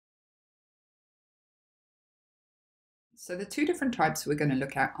So the two different types we're going to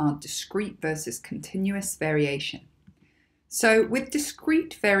look at are discrete versus continuous variation. So with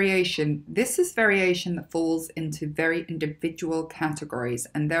discrete variation, this is variation that falls into very individual categories,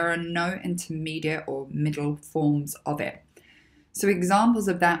 and there are no intermediate or middle forms of it. So examples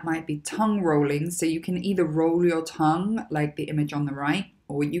of that might be tongue rolling. So you can either roll your tongue like the image on the right,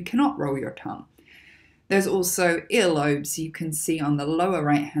 or you cannot roll your tongue. There's also earlobes. You can see on the lower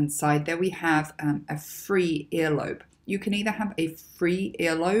right hand side there we have a free earlobe. You can either have a free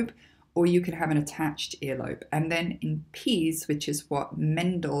earlobe or you could have an attached earlobe. And then in peas, which is what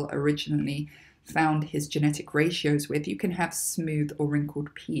Mendel originally found his genetic ratios with, you can have smooth or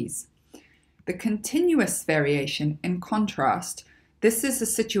wrinkled peas. The continuous variation, in contrast, this is a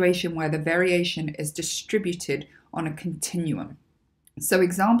situation where the variation is distributed on a continuum. So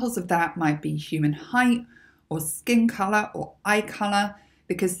examples of that might be human height or skin color or eye color,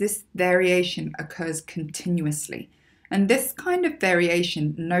 because this variation occurs continuously. And this kind of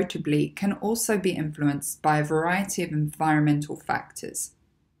variation, notably, can also be influenced by a variety of environmental factors.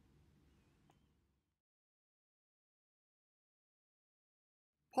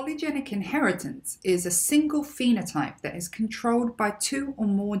 Polygenic inheritance is a single phenotype that is controlled by two or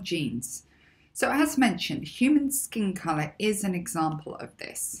more genes. So as mentioned, human skin color is an example of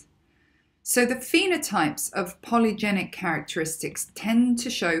this. So the phenotypes of polygenic characteristics tend to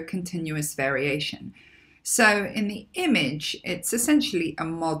show continuous variation. So in the image, it's essentially a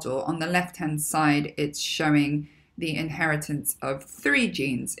model. On the left-hand side, it's showing the inheritance of 3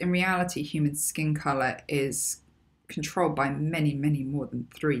 genes. In reality, human skin color is controlled by many, many more than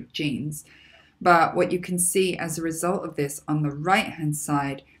 3 genes. But what you can see as a result of this on the right-hand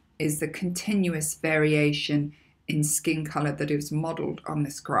side is the continuous variation in skin color that is modeled on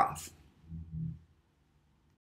this graph.